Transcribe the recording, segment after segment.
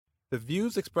The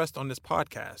views expressed on this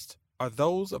podcast are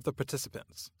those of the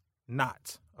participants,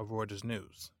 not of Reuters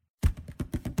News.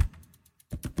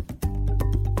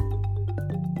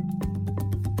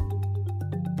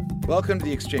 Welcome to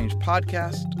the Exchange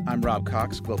Podcast. I'm Rob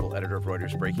Cox, global editor of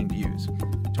Reuters Breaking Views.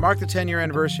 To mark the 10-year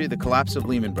anniversary of the collapse of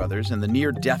Lehman Brothers and the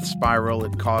near-death spiral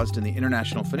it caused in the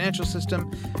international financial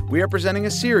system, we are presenting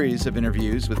a series of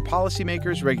interviews with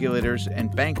policymakers, regulators,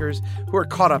 and bankers who are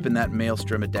caught up in that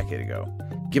maelstrom a decade ago.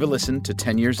 Give a listen to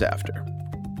 10 Years After.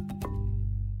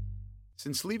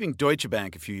 Since leaving Deutsche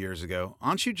Bank a few years ago,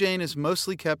 Anshu Jain has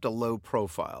mostly kept a low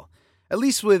profile, at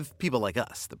least with people like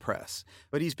us, the press.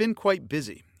 But he's been quite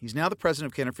busy. He's now the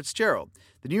president of Cantor Fitzgerald,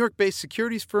 the New York-based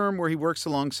securities firm where he works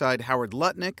alongside Howard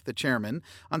Lutnick, the chairman,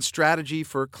 on strategy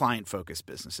for client-focused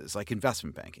businesses like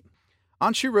investment banking.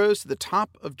 Anshu rose to the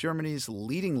top of Germany's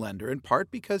leading lender in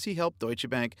part because he helped Deutsche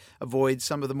Bank avoid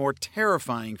some of the more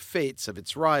terrifying fates of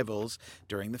its rivals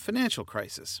during the financial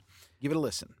crisis. Give it a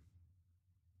listen.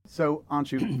 So,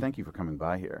 Anshu, thank you for coming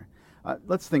by here.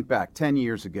 Let's think back 10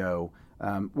 years ago.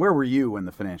 Where were you when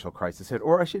the financial crisis hit?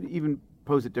 Or I should even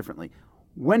pose it differently.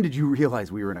 When did you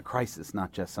realize we were in a crisis,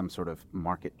 not just some sort of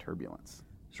market turbulence?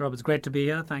 Rob, it's great to be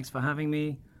here. Thanks for having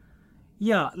me.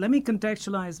 Yeah, let me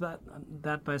contextualize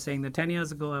that by saying that 10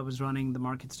 years ago, I was running the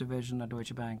markets division at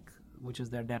Deutsche Bank, which is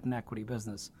their debt and equity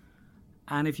business.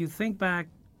 And if you think back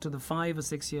to the 5 or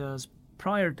 6 years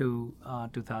prior to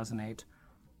 2008,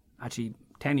 actually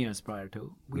 10 years prior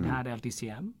to, we'd had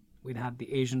LTCM, we'd had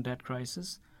the Asian debt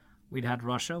crisis, we'd had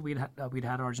Russia, we'd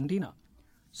had Argentina.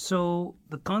 So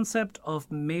the concept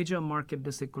of major market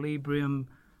disequilibrium,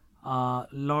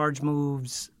 large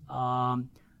moves,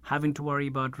 having to worry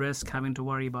about risk, having to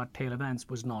worry about tail events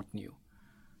was not new.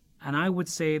 And I would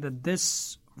say that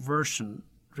this version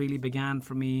really began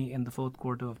for me in the fourth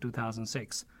quarter of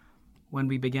 2006, when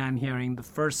we began hearing the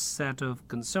first set of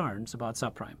concerns about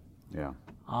subprime. Yeah.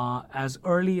 As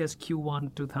early as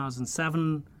Q1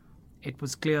 2007, it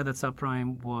was clear that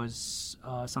subprime was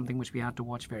something which we had to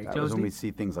watch very closely. That was when we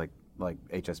see things like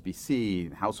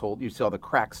HSBC, household, you saw the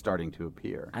cracks starting to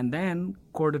appear. And then,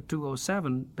 quarter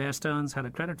 2007, Bear Stearns had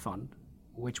a credit fund,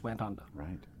 which went under.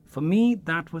 Right. For me,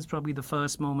 that was probably the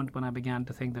first moment when I began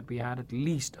to think that we had at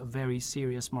least a very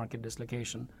serious market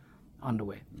dislocation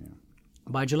underway. Yeah.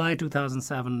 By July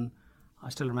 2007, I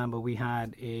still remember we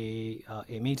had a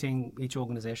meeting. Each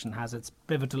organization has its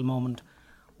pivotal moment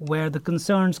where the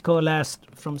concerns coalesced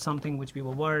from something which we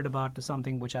were worried about to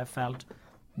something which I felt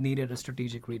needed a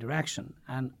strategic redirection.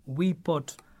 And we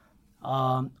put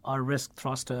our risk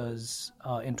thrusters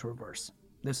into reverse.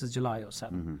 This is July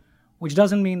 2007, which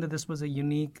doesn't mean that this was a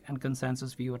unique and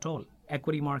consensus view at all.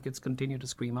 Equity markets continue to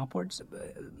scream upwards.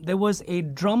 There was a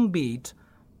drumbeat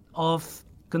of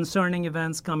concerning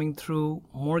events coming through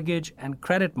mortgage and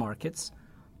credit markets.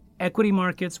 Equity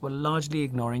markets were largely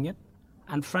ignoring it.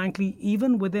 And frankly,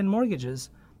 even within mortgages,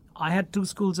 I had two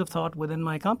schools of thought within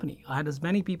my company. I had as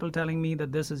many people telling me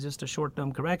that this is just a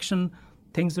short-term correction,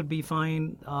 things would be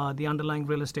fine, the underlying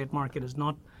real estate market is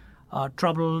not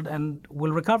troubled and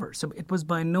will recover. So it was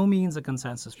by no means a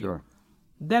consensus view. Sure.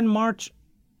 Then March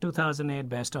 2008,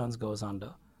 Bear Stearns goes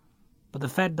under. But the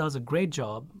Fed does a great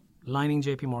job lining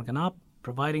JP Morgan up,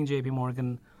 providing JP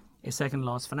Morgan a second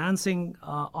loss financing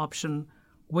option,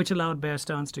 which allowed Bear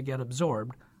Stearns to get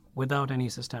absorbed without any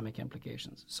systemic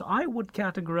implications. So I would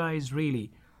categorize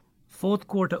really fourth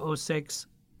quarter 2006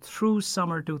 through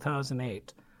summer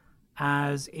 2008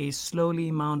 as a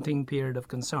slowly mounting period of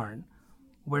concern,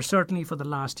 where certainly for the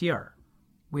last year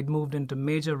we'd moved into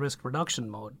major risk reduction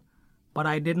mode, but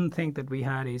I didn't think that we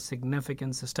had a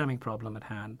significant systemic problem at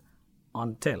hand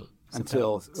until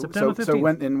September 15th. So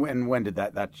when did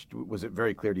that was it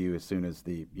very clear to you as soon as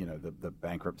the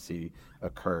bankruptcy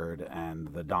occurred and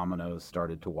the dominoes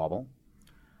started to wobble?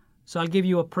 So I'll give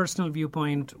you a personal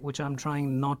viewpoint, which I'm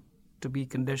trying not to be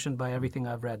conditioned by everything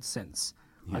I've read since.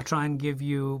 Yeah. I'll try and give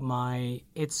you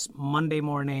it's Monday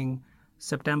morning,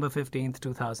 September 15th,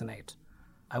 2008.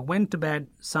 I went to bed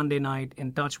Sunday night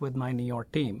in touch with my New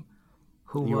York team.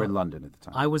 You were in London at the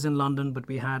time. I was in London, but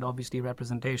we had obviously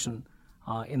representation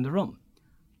in the room.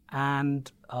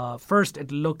 And first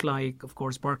it looked like, of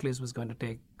course, Barclays was going to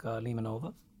take Lehman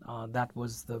over. That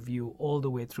was the view all the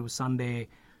way through Sunday,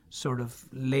 sort of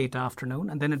late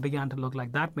afternoon. And then it began to look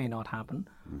like that may not happen.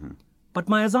 Mm-hmm. But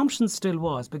my assumption still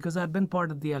was, because I'd been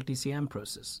part of the LTCM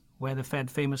process, where the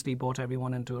Fed famously brought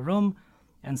everyone into a room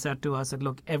and said to us that,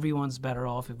 look, everyone's better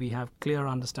off if we have a clear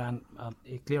understanding.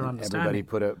 Everybody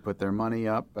put their money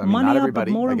up. Not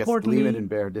everybody. But more I guess importantly, Lehman and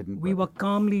Bear didn't. We were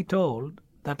calmly told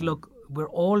that, look, we're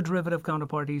all derivative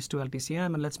counterparties to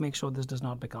LTCM, and let's make sure this does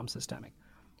not become systemic.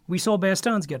 we saw Bear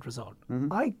Stearns get resolved.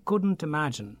 I couldn't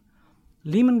imagine.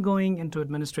 Lehman going into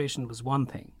administration was one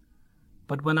thing.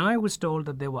 But when I was told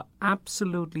that there were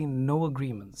absolutely no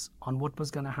agreements on what was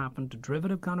going to happen to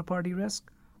derivative counterparty risk,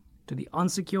 to the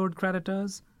unsecured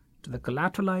creditors, to the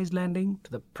collateralized lending,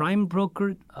 to the prime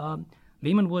broker,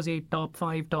 Lehman was a top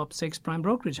 5, top 6 prime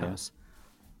brokerage house.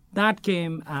 That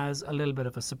came as a little bit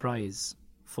of a surprise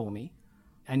for me.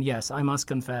 And yes, I must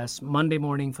confess, Monday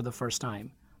morning for the first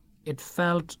time, it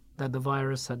felt that the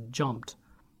virus had jumped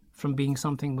from being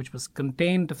something which was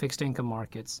contained to fixed income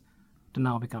markets to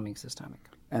now becoming systemic.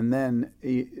 And then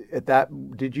at that,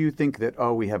 did you think that,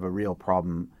 we have a real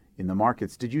problem in the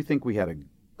markets? Did you think we had a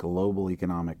global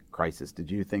economic crisis?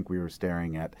 Did you think we were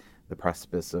staring at the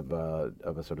precipice of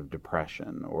a sort of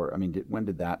depression? Or, when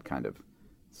did that kind of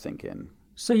sink in?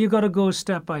 So you got to go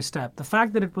step by step. The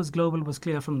fact that it was global was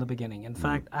clear from the beginning. In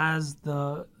fact, as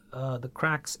the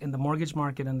cracks in the mortgage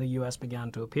market in the U.S.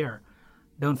 began to appear,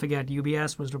 don't forget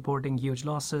UBS was reporting huge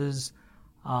losses.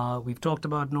 We've talked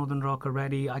about Northern Rock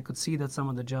already. I could see that some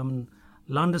of the German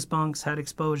Landesbanks had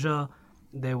exposure.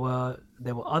 There were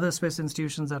other Swiss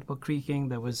institutions that were creaking.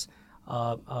 There was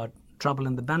trouble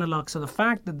in the Benelux. So the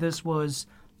fact that this was,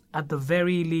 at the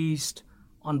very least,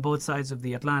 on both sides of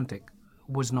the Atlantic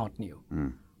was not new.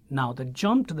 Now, the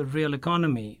jump to the real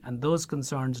economy and those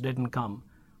concerns didn't come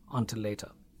until later.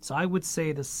 So I would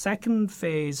say the second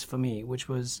phase for me, which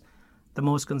was the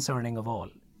most concerning of all,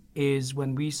 is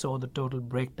when we saw the total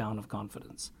breakdown of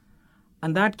confidence.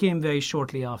 And that came very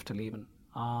shortly after Lehman.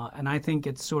 And I think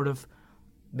it sort of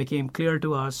became clear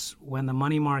to us when the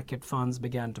money market funds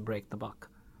began to break the buck,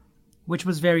 which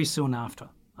was very soon after,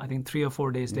 I think 3 or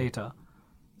 4 days later.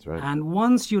 That's right. And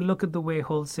once you look at the way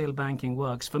wholesale banking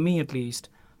works, for me at least,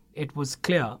 it was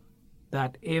clear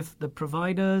that if the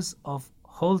providers of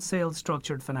wholesale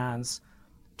structured finance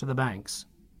to the banks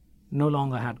no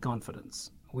longer had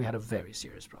confidence, we had a very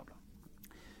serious problem.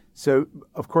 So,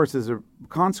 of course, as a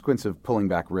consequence of pulling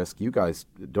back risk, you guys,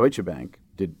 Deutsche Bank,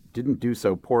 didn't do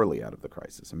so poorly out of the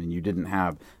crisis. You didn't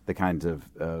have the kinds of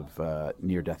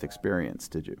near-death experience,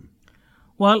 did you?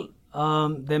 Well,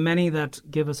 there are many that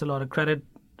give us a lot of credit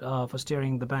for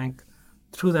steering the bank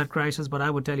through that crisis, but I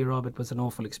would tell you, Rob, it was an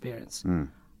awful experience.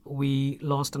 We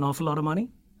lost an awful lot of money.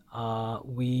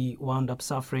 We wound up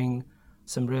suffering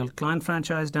some real client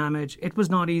franchise damage. It was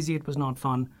not easy. It was not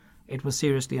fun. It was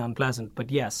seriously unpleasant. But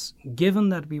yes, given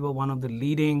that we were one of the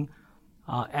leading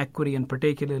equity and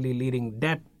particularly leading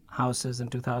debt houses in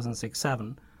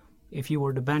 2006-07, if you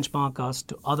were to benchmark us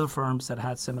to other firms that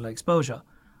had similar exposure,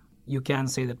 you can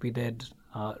say that we did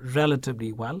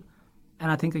relatively well.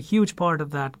 And I think a huge part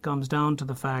of that comes down to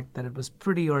the fact that it was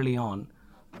pretty early on,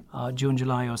 June,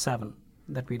 July 2007,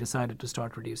 that we decided to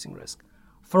start reducing risk.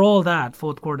 For all that,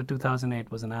 fourth quarter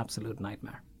 2008 was an absolute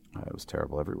nightmare. It was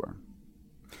terrible everywhere.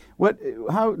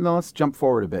 Now let's jump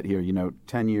forward a bit here.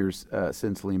 10 years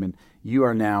since Lehman, you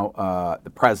are now the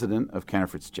president of Cantor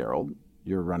Fitzgerald.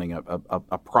 You're running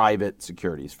a private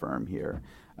securities firm here.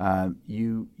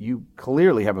 You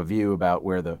clearly have a view about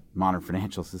where the modern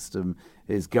financial system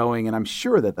is going, and I'm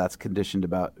sure that that's conditioned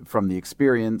from the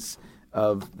experience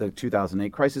of the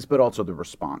 2008 crisis, but also the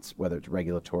response, whether it's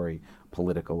regulatory,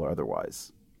 political, or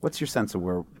otherwise. What's your sense of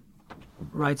where?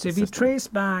 Right. So if you trace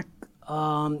back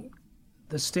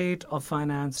the state of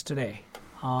finance today,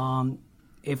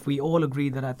 if we all agree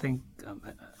that I think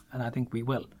we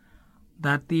will,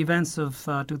 that the events of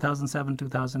 2007,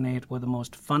 2008 were the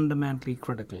most fundamentally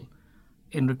critical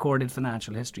in recorded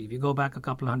financial history. If you go back a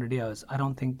couple of hundred years, I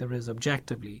don't think there is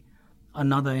objectively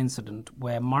another incident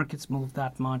where markets moved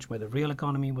that much, where the real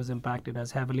economy was impacted as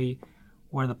heavily,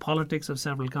 where the politics of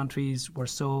several countries were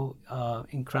so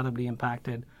incredibly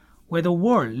impacted, where the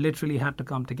world literally had to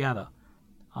come together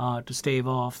to stave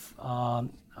off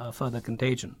further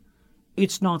contagion.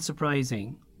 It's not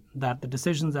surprising that the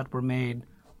decisions that were made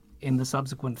in the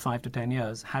subsequent 5 to 10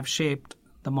 years have shaped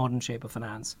the modern shape of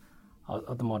finance,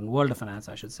 or the modern world of finance,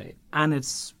 I should say, and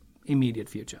its immediate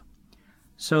future.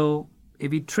 So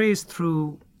if we trace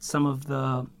through some of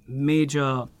the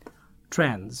major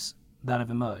trends that have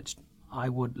emerged, I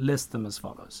would list them as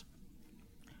follows.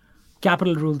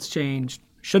 Capital rules changed,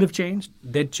 should have changed,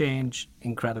 did change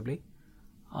incredibly.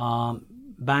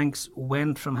 Banks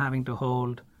went from having to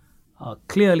hold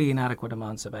clearly inadequate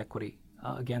amounts of equity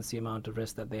against the amount of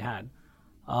risk that they had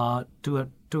to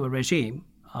a regime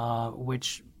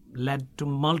which led to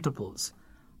multiples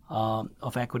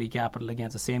of equity capital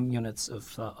against the same units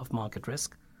of market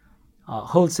risk.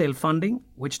 Wholesale funding,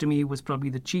 which to me was probably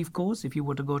the chief cause. If you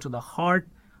were to go to the heart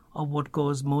of what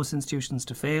caused most institutions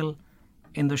to fail,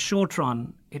 in the short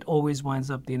run, it always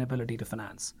winds up the inability to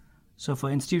finance. So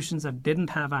for institutions that didn't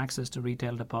have access to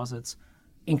retail deposits,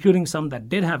 including some that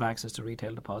did have access to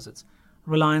retail deposits,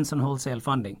 reliance on wholesale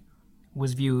funding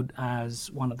was viewed as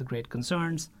one of the great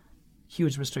concerns.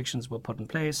 Huge restrictions were put in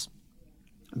place.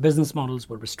 Business models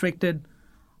were restricted.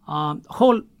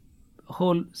 Whole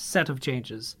set of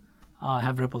changes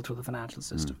have rippled through the financial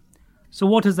system. So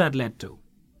what has that led to?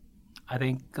 I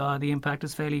think the impact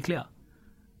is fairly clear.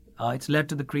 It's led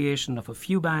to the creation of a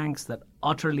few banks that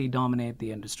utterly dominate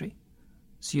the industry.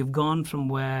 So you've gone from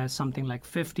where something like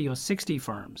 50 or 60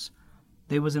 firms,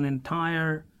 there was an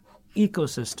entire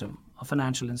ecosystem of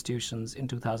financial institutions in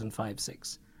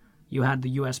 2005-06. You had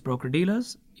the U.S.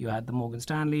 broker-dealers, you had the Morgan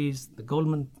Stanleys, the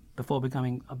Goldman, before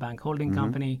becoming a bank holding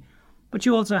company, but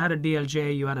you also had a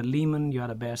DLJ, you had a Lehman, you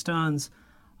had a Bear Stearns,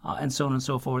 and so on and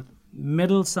so forth.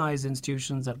 Middle-sized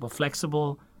institutions that were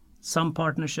flexible, some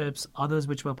partnerships, others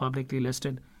which were publicly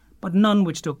listed, but none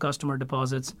which took customer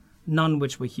deposits, none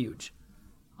which were huge.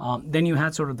 Then you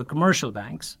had sort of the commercial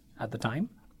banks at the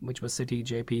time, which was Citi,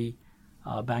 JP,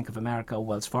 Bank of America,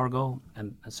 Wells Fargo,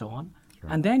 and so on. Sure.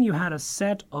 And then you had a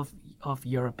set of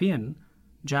European,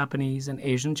 Japanese, and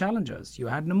Asian challengers. You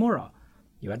had Nomura,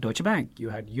 you had Deutsche Bank, you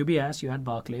had UBS, you had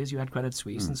Barclays, you had Credit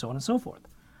Suisse, and so on and so forth.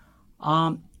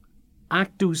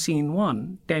 Act 2, Scene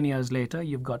 1, 10 years later,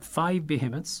 you've got 5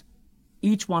 behemoths,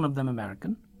 each one of them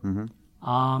American.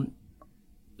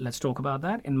 Let's talk about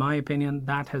that. In my opinion,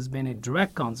 that has been a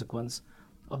direct consequence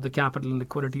of the capital and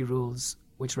liquidity rules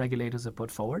which regulators have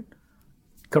put forward,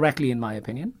 correctly in my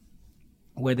opinion,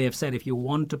 where they have said if you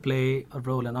want to play a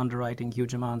role in underwriting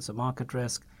huge amounts of market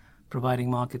risk,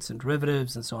 providing markets and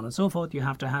derivatives, and so on and so forth, you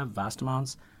have to have vast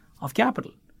amounts of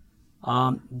capital.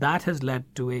 That has led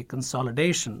to a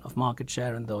consolidation of market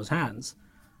share in those hands.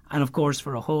 And of course,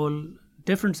 for a whole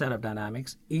different set of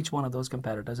dynamics, each one of those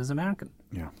competitors is American.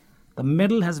 Yeah. The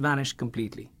middle has vanished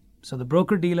completely. So the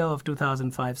broker-dealer of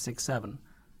 2005, 6, 7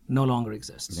 no longer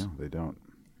exists. Yeah, they don't.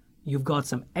 You've got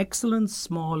some excellent,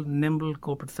 small, nimble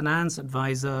corporate finance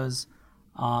advisors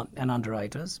and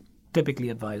underwriters, typically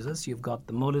advisors. You've got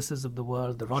the Moelis's of the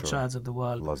world, the Rothschilds of the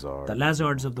world, the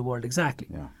Lazards of the world, exactly.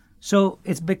 Yeah. So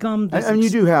it's become this... And you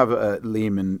do have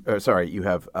you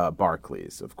have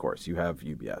Barclays, of course. You have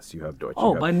UBS, you have Deutsche.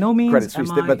 Oh, by no means Credit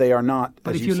Suisse, but they are not,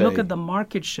 But as if you you look say, at the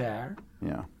market share,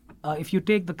 if you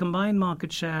take the combined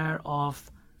market share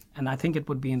of, and I think it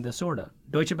would be in this order,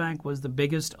 Deutsche Bank was the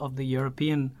biggest of the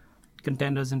European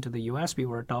contenders into the U.S. We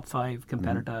were a top 5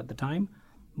 competitor at the time.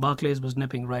 Barclays was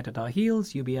nipping right at our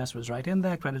heels. UBS was right in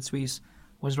there. Credit Suisse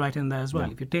was right in there as well.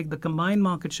 Yeah. If you take the combined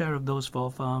market share of those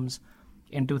 4 firms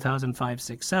in 2005,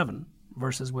 6, 7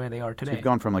 versus where they are today. So you've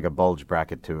gone from like a bulge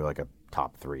bracket to like a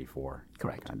top 3, 4.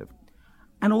 Correct. Kind of.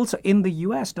 And also in the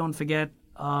U.S., don't forget,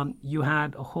 you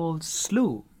had a whole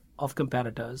slew of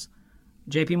competitors.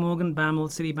 JP Morgan, BAML,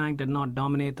 Citibank did not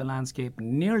dominate the landscape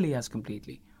nearly as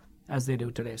completely as they do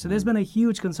today. So there's been a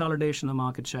huge consolidation of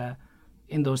market share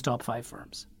in those top 5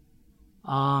 firms.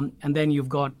 And then you've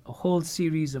got a whole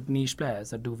series of niche players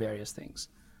that do various things.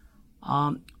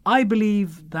 I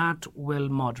believe that will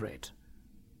moderate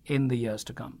in the years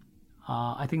to come.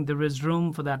 I think there is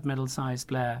room for that middle-sized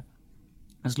player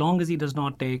as long as he does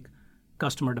not take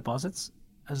customer deposits,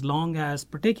 as long as,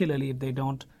 particularly if they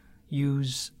don't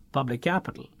use public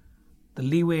capital, the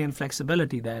leeway and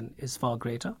flexibility then is far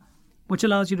greater, which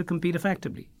allows you to compete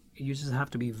effectively. You just have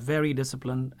to be very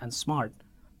disciplined and smart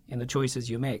in the choices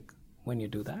you make when you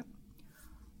do that.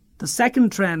 The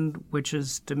second trend, which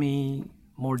is to me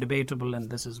more debatable, and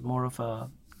this is more of a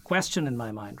question in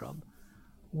my mind, Rob,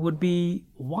 would be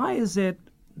why is it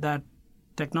that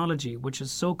technology, which is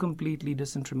so completely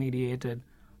disintermediated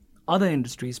other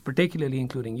industries, particularly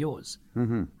including yours,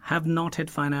 have not hit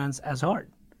finance as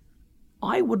hard?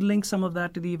 I would link some of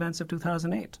that to the events of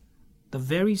 2008. The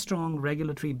very strong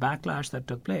regulatory backlash that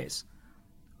took place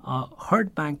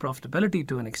hurt bank profitability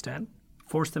to an extent,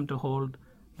 forced them to hold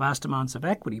vast amounts of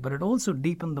equity, but it also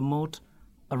deepened the moat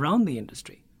around the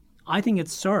industry. I think it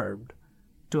served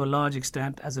to a large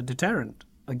extent as a deterrent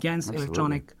against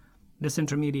electronic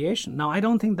disintermediation. Now, I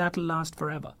don't think that will last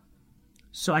forever.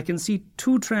 So I can see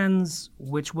 2 trends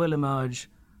which will emerge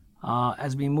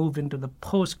as we move into the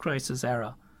post-crisis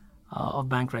era of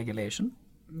bank regulation.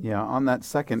 Yeah, on that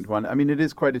second one, I mean, it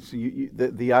is quite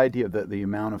the idea of the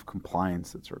amount of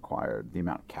compliance that's required, the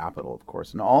amount of capital, of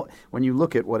course, and all. When you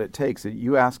look at what it takes,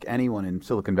 you ask anyone in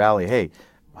Silicon Valley, hey,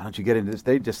 why don't you get into this?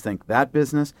 They just think that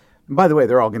business. And by the way,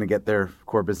 they're all going to get their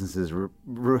core businesses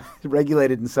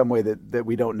regulated in some way that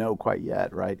we don't know quite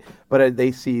yet, right? But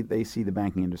they see the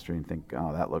banking industry and think,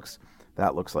 oh, that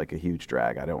looks like a huge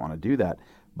drag. I don't want to do that.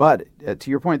 But to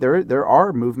your point, there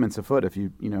are movements afoot. If you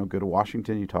go to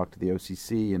Washington, you talk to the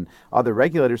OCC and other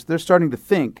regulators. They're starting to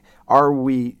think: are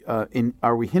we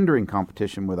hindering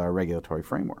competition with our regulatory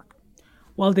framework?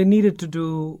 Well, they needed to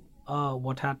do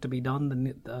what had to be done.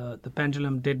 The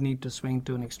pendulum did need to swing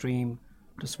to an extreme,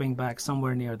 to swing back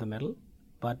somewhere near the middle.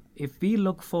 But if we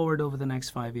look forward over the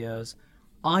next 5 years,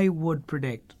 I would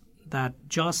predict that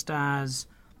just as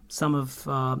some of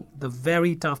the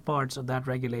very tough parts of that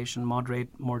regulation moderate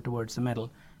more towards the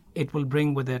middle, it will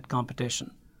bring with it competition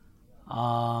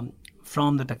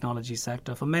from the technology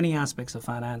sector for many aspects of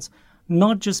finance,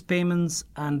 not just payments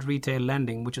and retail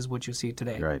lending, which is what you see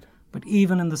today. Right. But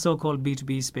even in the so-called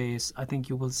B2B space, I think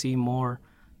you will see more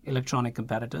electronic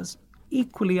competitors.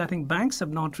 Equally, I think banks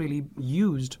have not really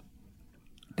used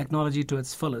technology to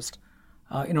its fullest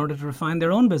in order to refine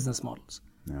their own business models.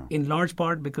 No. In large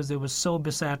part because they were so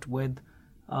beset with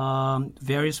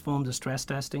various forms of stress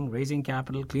testing, raising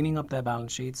capital, cleaning up their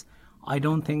balance sheets. I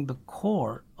don't think the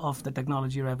core of the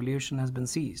technology revolution has been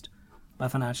seized by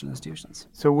financial institutions.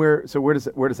 So where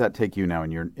does that take you now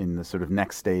in the sort of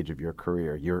next stage of your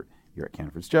career? You're at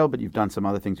Cantor Fitzgerald, but you've done some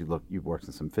other things. You've worked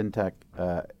in some fintech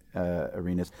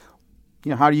arenas.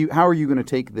 How are you going to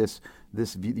take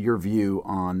your view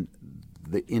on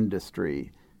the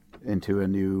industry into a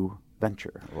new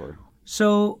venture?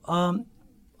 So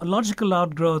a logical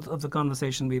outgrowth of the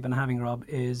conversation we've been having, Rob,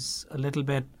 is a little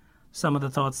bit some of the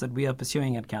thoughts that we are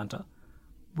pursuing at Cantor,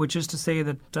 which is to say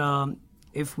that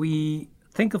if we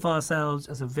think of ourselves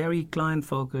as a very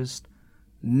client-focused,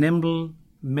 nimble,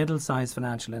 middle-sized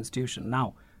financial institution.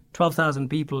 Now, 12,000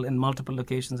 people in multiple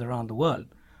locations around the world.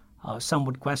 Some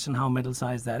would question how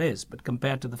middle-sized that is, but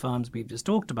compared to the firms we've just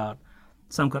talked about,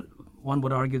 one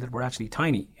would argue that we're actually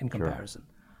tiny in comparison.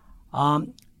 Sure.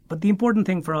 But the important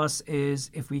thing for us is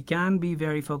if we can be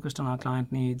very focused on our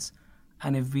client needs,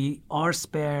 and if we are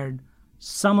spared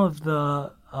some of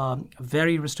the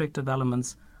very restrictive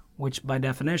elements which by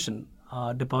definition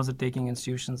deposit-taking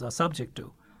institutions are subject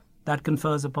to, that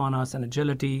confers upon us an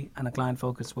agility and a client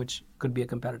focus which could be a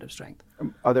competitive strength.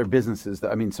 Other businesses,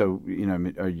 are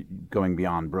you going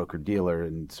beyond broker-dealer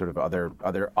and sort of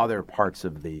other parts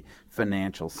of the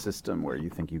financial system where you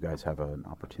think you guys have an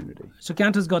opportunity? So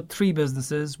Cantor's got 3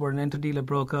 businesses. We're an interdealer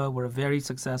broker, we're a very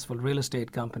successful real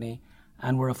estate company,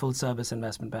 and we're a full-service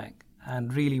investment bank.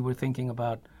 And really we're thinking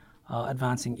about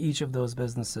advancing each of those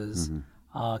businesses,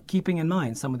 keeping in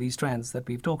mind some of these trends that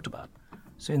we've talked about.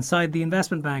 So inside the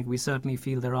investment bank, we certainly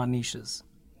feel there are niches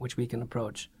which we can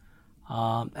approach.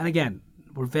 And again,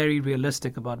 we're very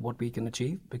realistic about what we can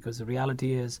achieve because the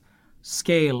reality is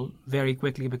scale very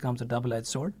quickly becomes a double-edged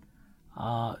sword.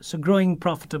 So growing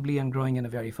profitably and growing in a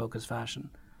very focused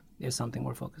fashion is something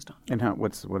we're focused on. And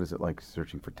what is it like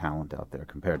searching for talent out there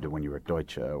compared to when you were at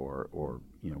Deutsche or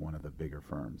one of the bigger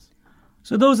firms?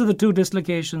 So those are the 2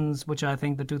 dislocations which I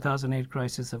think the 2008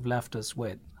 crisis have left us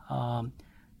with.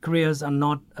 Careers are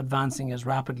not advancing as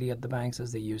rapidly at the banks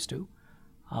as they used to.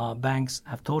 Banks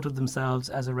have thought of themselves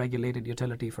as a regulated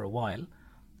utility for a while.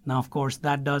 Now, of course,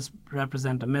 that does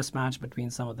represent a mismatch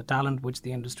between some of the talent which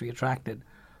the industry attracted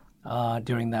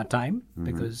during that time,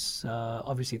 because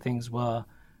obviously things were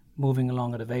moving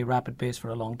along at a very rapid pace for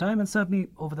a long time, and certainly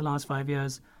over the last 5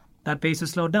 years, that pace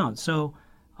has slowed down. So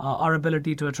our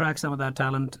ability to attract some of that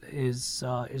talent is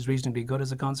reasonably good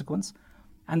as a consequence.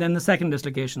 And then the second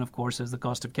dislocation, of course, is the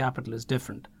cost of capital is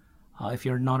different. If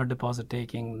you're not a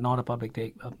deposit-taking, not a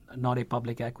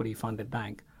public equity funded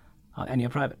bank, and you're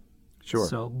private. Sure.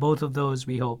 So both of those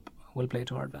we hope will play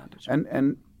to our advantage.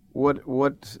 And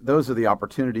what those are the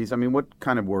opportunities. I mean, what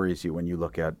kind of worries you when you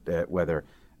look at whether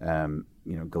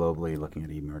globally, looking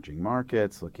at emerging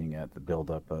markets, looking at the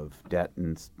buildup of debt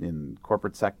in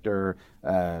corporate sector,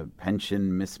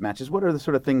 pension mismatches? What are the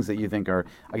sort of things that you think are,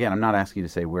 again, I'm not asking you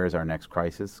to say where's our next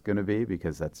crisis going to be,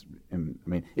 because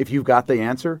if you've got the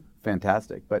answer,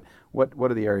 fantastic. But what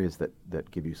are the areas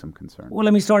that give you some concern? Well,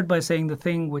 let me start by saying the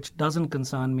thing which doesn't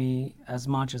concern me as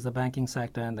much as the banking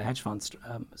sector and the hedge fund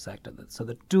sector. So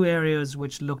the 2 areas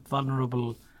which looked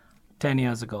vulnerable 10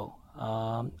 years ago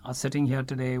are sitting here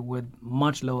today with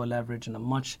much lower leverage and a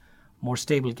much more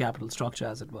stable capital structure,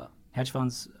 as it were. Hedge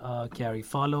funds carry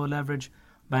far lower leverage.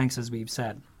 Banks, as we've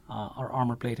said, are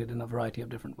armor-plated in a variety of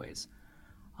different ways.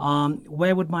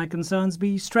 Where would my concerns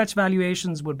be? Stretch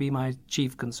valuations would be my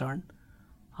chief concern.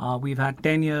 We've had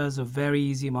 10 years of very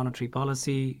easy monetary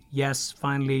policy. Yes,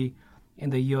 finally, in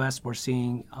the U.S. we're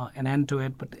seeing an end to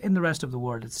it, but in the rest of the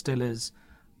world it still is,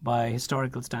 by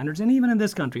historical standards, and even in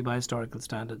this country by historical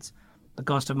standards, the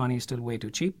cost of money is still way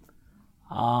too cheap.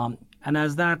 And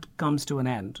as that comes to an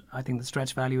end, I think the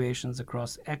stretch valuations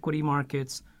across equity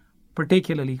markets,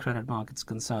 particularly credit markets,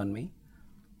 concern me,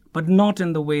 but not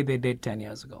in the way they did 10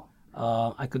 years ago.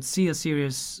 I could see a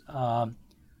serious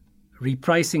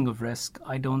repricing of risk.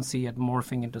 I don't see it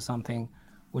morphing into something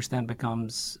which then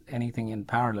becomes anything in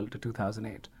parallel to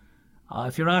 2008.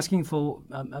 If you're asking for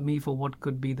me for what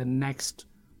could be the next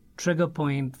trigger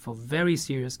point for very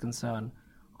serious concern,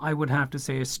 I would have to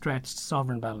say stretched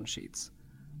sovereign balance sheets.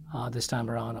 This time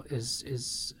around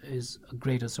is a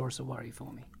greater source of worry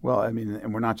for me. Well, I mean,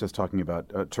 and we're not just talking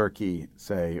about Turkey,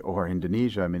 say, or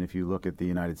Indonesia. I mean, if you look at the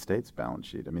United States balance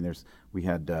sheet, I mean, we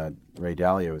had Ray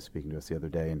Dalio was speaking to us the other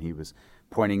day, and he was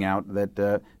pointing out that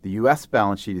the U.S.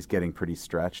 balance sheet is getting pretty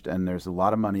stretched, and there's a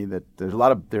lot of money there's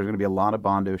going to be a lot of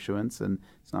bond issuance, and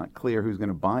it's not clear who's going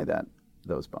to buy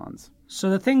those bonds. So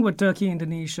the thing with Turkey,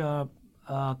 Indonesia,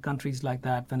 countries like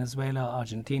that, Venezuela,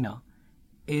 Argentina,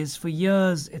 is for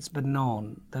years it's been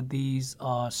known that these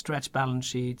are stretched balance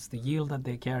sheets. The yield that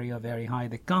they carry are very high.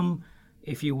 They come,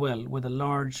 if you will, with a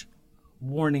large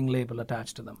warning label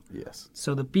attached to them. Yes.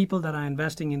 So the people that are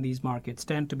investing in these markets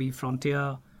tend to be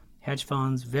frontier hedge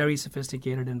funds, very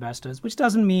sophisticated investors, which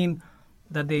doesn't mean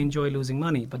that they enjoy losing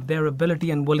money, but their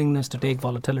ability and willingness to take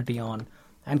volatility on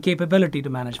and capability to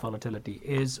manage volatility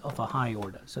is of a high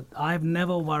order. So I've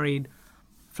never worried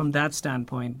from that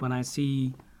standpoint when I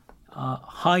see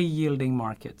high-yielding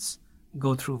markets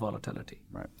go through volatility.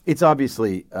 Right. It's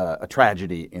obviously a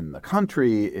tragedy in the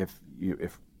country if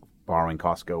borrowing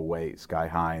costs go way sky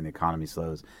high and the economy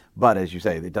slows. But as you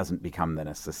say, it doesn't become then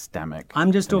a systemic.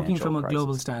 I'm just talking from crisis. a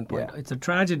global standpoint. Yeah. It's a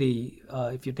tragedy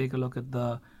if you take a look at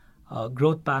the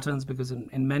growth patterns, because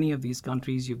in many of these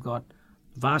countries you've got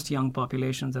vast young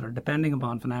populations that are depending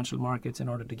upon financial markets in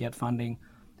order to get funding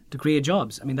to create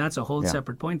jobs. I mean, that's a whole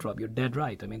separate point, Rob. You're dead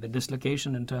right. I mean, the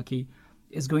dislocation in Turkey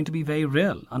is going to be very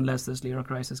real unless this lira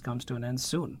crisis comes to an end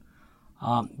soon.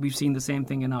 We've seen the same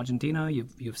thing in Argentina.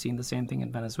 You've seen the same thing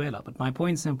in Venezuela. But my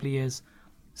point simply is,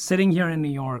 sitting here in New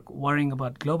York, worrying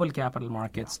about global capital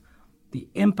markets, the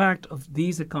impact of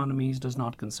these economies does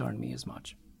not concern me as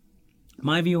much.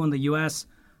 My view on the U.S.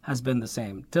 has been the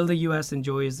same. Till the U.S.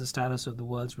 enjoys the status of the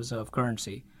world's reserve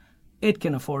currency, it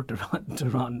can afford to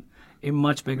run a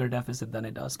much bigger deficit than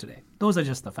it does today. Those are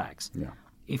just the facts. Yeah.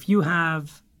 If you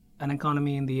have an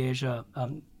economy in the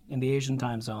Asian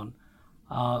time zone,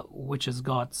 which has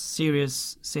got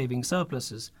serious saving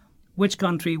surpluses, which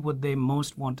country would they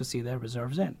most want to see their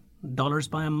reserves in? Dollars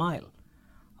by a mile.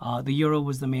 The euro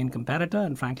was the main competitor,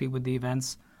 and frankly, with the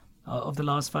events of the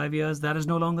last 5 years, that is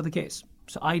no longer the case.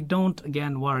 So I don't,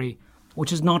 again, worry,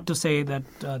 which is not to say that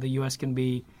the U.S. can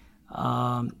be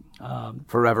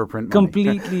forever print money.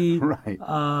 Completely right.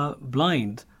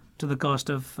 blind to the cost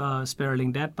of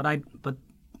spiraling debt, but the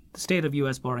state of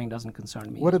U.S. borrowing doesn't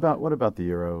concern me. What about the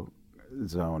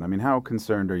Eurozone? I mean, how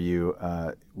concerned are you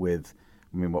with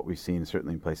what we've seen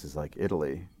certainly in places like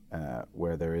Italy,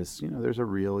 where there's a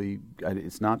really,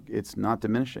 it's not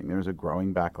diminishing. There's a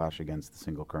growing backlash against the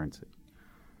single currency.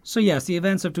 So yes, the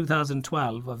events of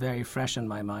 2012 are very fresh in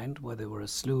my mind, where there were a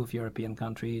slew of European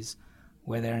countries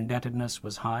where their indebtedness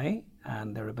was high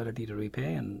and their ability to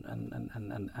repay and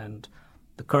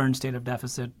the current state of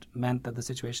deficit meant that the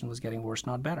situation was getting worse,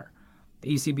 not better.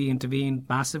 The ECB intervened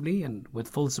massively and with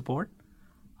full support.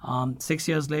 6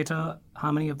 years later,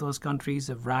 how many of those countries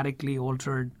have radically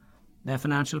altered their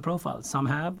financial profiles? Some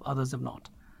have, others have not.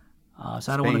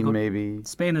 So I don't want to go. Maybe.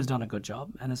 Spain has done a good job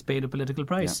and has paid a political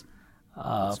price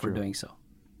for doing so,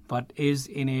 but is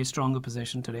in a stronger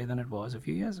position today than it was a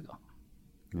few years ago.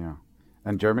 Yeah.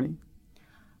 And Germany?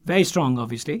 Very strong,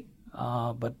 obviously,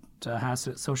 but has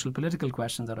social political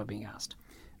questions that are being asked.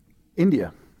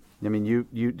 India. I mean,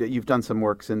 you've done some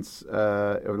work since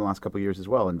over the last couple of years as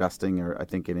well, investing, or I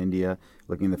think in India,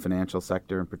 looking at the financial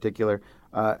sector in particular.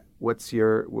 Are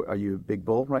you a big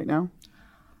bull right now?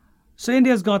 So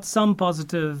India's got some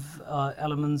positive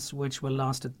elements which will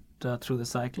last it through the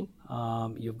cycle.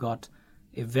 You've got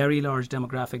a very large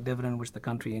demographic dividend which the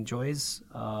country enjoys.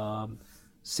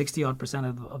 60-odd%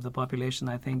 of the population,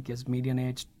 I think, is median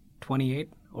age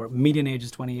 28, or median age is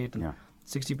 28, and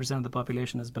 60% of the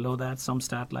population is below that, some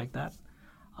stat like that.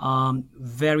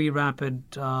 Very rapid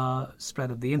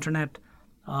spread of the internet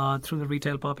through the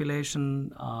retail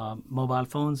population. Mobile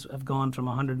phones have gone from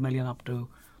 100 million up to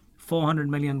 400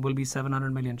 million, will be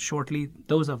 700 million shortly.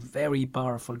 Those are very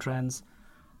powerful trends.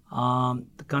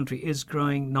 The country is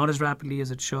growing, not as rapidly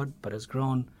as it should, but has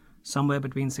grown somewhere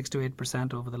between 6 to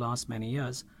 8% over the last many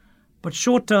years. But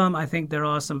short term, I think there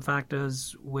are some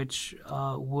factors which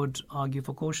would argue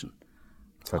for caution.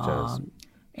 Such as?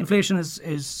 Inflation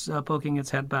is poking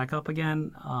its head back up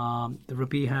again. The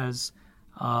rupee has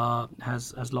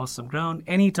lost some ground.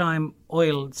 Anytime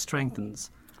oil strengthens,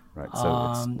 Right.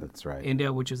 So that's right.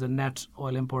 India, which is a net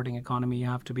oil importing economy, you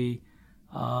have to be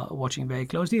watching very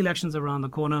closely. Elections are around the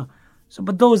corner.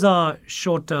 But those are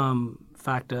short-term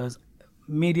factors.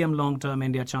 Medium, long-term,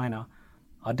 India, China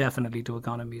are definitely two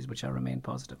economies which I remain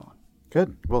positive on.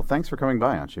 Good. Well, thanks for coming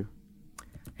by, Anshu.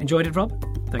 Enjoyed it, Rob.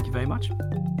 Thank you very much.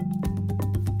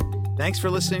 Thanks for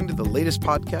listening to the latest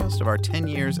podcast of our 10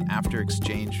 Years After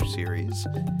Exchange series.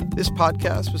 This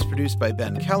podcast was produced by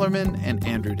Ben Kellerman and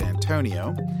Andrew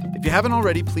D'Antonio. If you haven't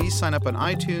already, please sign up on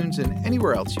iTunes and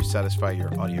anywhere else you satisfy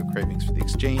your audio cravings for The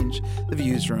Exchange, The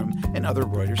Views Room, and other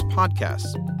Reuters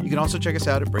podcasts. You can also check us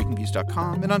out at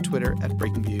breakingviews.com and on Twitter at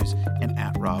breakingviews and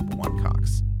at Rob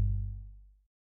Onecox.